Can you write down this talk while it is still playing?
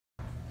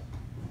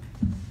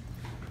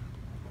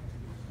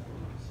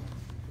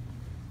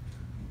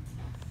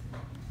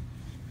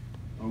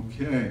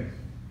Okay.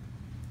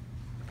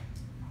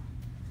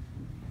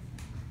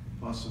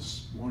 Apostle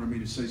wanted me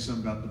to say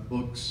something about the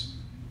books.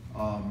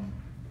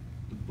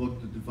 The book,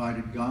 The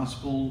Divided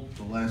Gospel,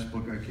 the last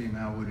book I came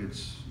out with,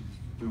 it's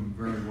doing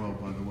very well,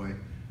 by the way.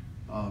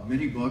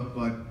 Mini book,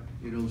 but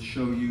it'll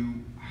show you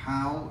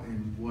how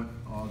and what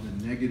are the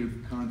negative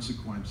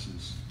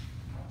consequences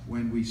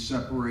when we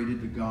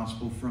separated the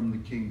gospel from the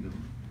kingdom.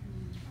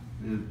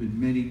 There have been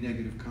many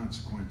negative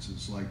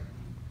consequences, like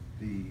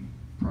the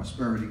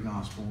prosperity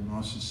gospel,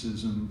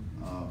 narcissism,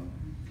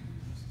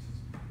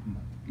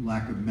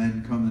 lack of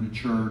men coming to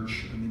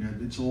church. I mean,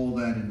 it's all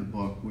that in the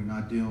book. We're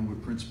not dealing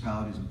with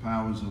principalities and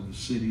powers over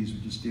cities.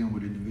 We're just dealing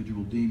with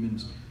individual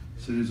demons.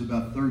 So there's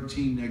about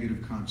 13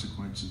 negative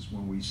consequences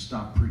when we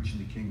stop preaching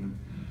the kingdom.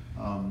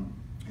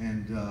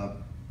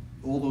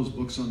 All those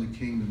books on the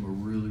kingdom are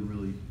really,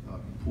 really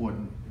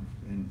important.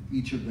 And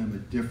each of them are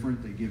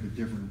different. They give a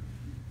different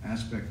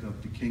aspect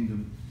of the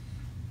kingdom.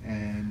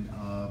 And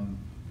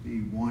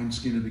the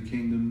wineskin of the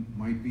kingdom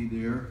might be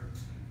there.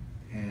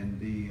 And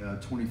the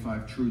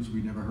 25 Truths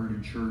We Never Heard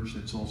in Church,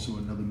 that's also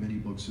another mini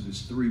book. So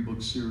there's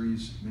 3-book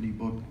series, mini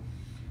book.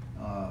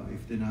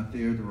 If they're not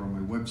there, they're on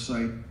my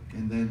website.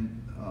 And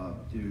then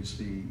there's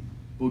the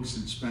books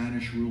in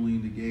Spanish,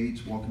 Ruling the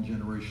Gates, Walking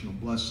Generational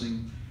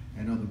Blessing,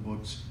 and other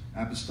books.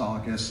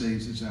 Apostolic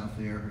Essays is out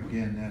there.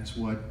 Again, that's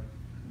what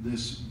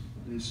this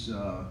thing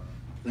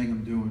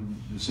I'm doing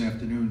this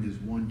afternoon is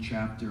one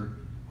chapter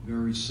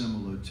very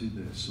similar to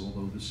this,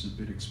 although this is a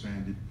bit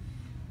expanded.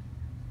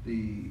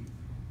 The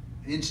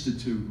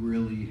Institute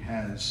really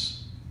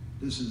has,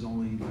 this is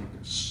only like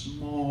a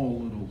small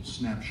little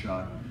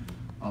snapshot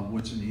of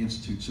what's in the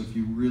Institute. So if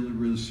you're really,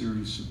 really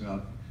serious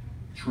about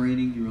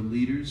training your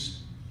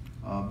leaders,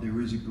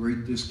 there is a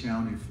great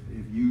discount if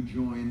you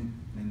join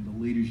and the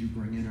leaders you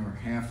bring in are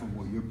half of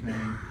what you're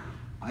paying.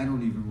 I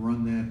don't even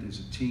run that. There's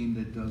a team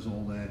that does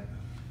all that.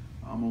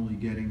 I'm only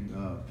getting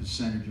a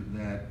percentage of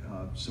that.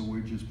 So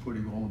we're just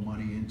putting all the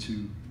money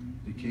into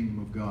the kingdom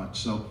of God.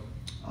 So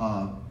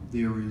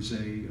there is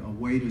a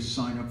way to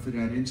sign up for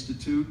that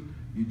institute.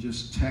 You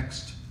just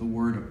text the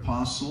word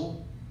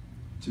apostle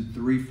to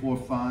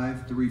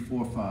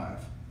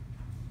 345-345.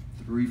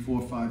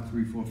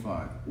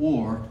 345-345.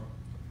 Or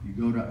you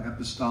go to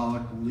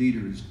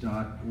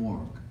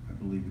apostolicleaders.org. I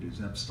believe it is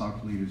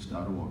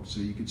apostolicleaders.org. So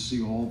you can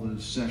see all the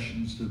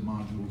sessions, the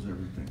modules,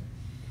 everything.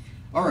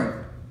 All right.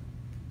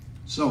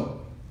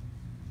 So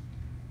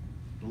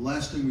the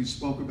last thing we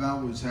spoke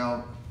about was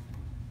how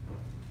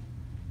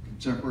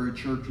contemporary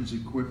churches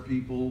equip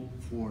people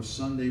for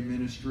Sunday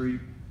ministry.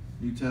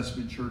 New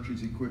Testament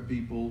churches equip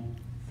people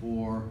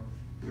for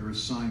their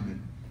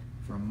assignment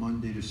from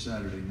Monday to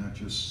Saturday, not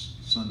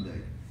just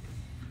Sunday.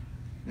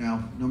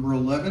 Now, number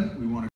 11, we want to